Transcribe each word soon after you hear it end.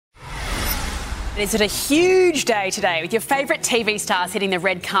It's a huge day today with your favourite TV stars hitting the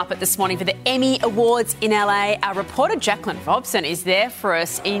red carpet this morning for the Emmy Awards in LA. Our reporter Jacqueline Robson is there for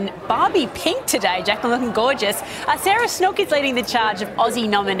us in Barbie pink today. Jacqueline looking gorgeous. Sarah Snook is leading the charge of Aussie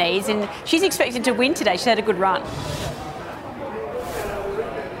nominees and she's expected to win today. She's had a good run.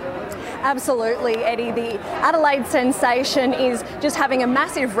 Absolutely, Eddie. The Adelaide sensation is just having a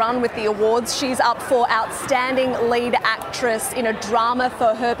massive run with the awards. She's up for Outstanding Lead Actress in a Drama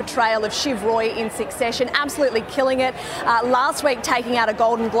for her portrayal of Shiv Roy in Succession. Absolutely killing it. Last week taking out a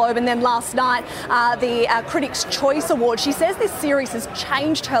Golden Globe, and then last night the Critics' Choice Award. She says this series has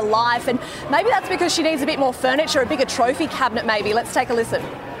changed her life, and maybe that's because she needs a bit more furniture, a bigger trophy cabinet maybe. Let's take a listen.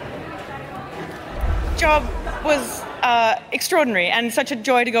 Job was extraordinary and such a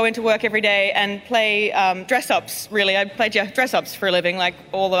joy to go into work every day and play dress-ups, really. I play dress-ups for a living, like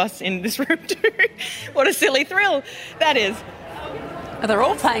all of us in this room do. What a silly thrill that is. Well, they're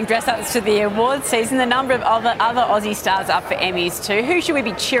all playing dress-ups for the awards season. The number of other Aussie stars up for Emmys too. Who should we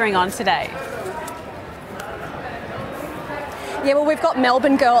be cheering on today? Yeah, well, we've got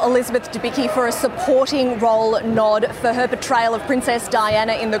Melbourne girl Elizabeth Debicki for a supporting role nod for her portrayal of Princess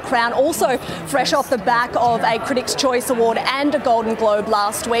Diana in The Crown. Also fresh off the back of a Critics' Choice Award and a Golden Globe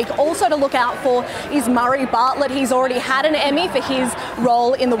last week. Also to look out for is Murray Bartlett. He's already had an Emmy for his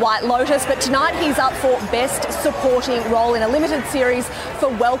role in The White Lotus, but tonight he's up for Best Supporting Role in a limited series for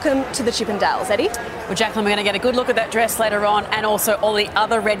Welcome to the Chippendales. Eddie? Well, Jacqueline, we're going to get a good look at that dress later on and also all the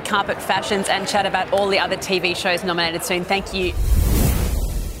other red carpet fashions and chat about all the other TV shows nominated soon. Thank you.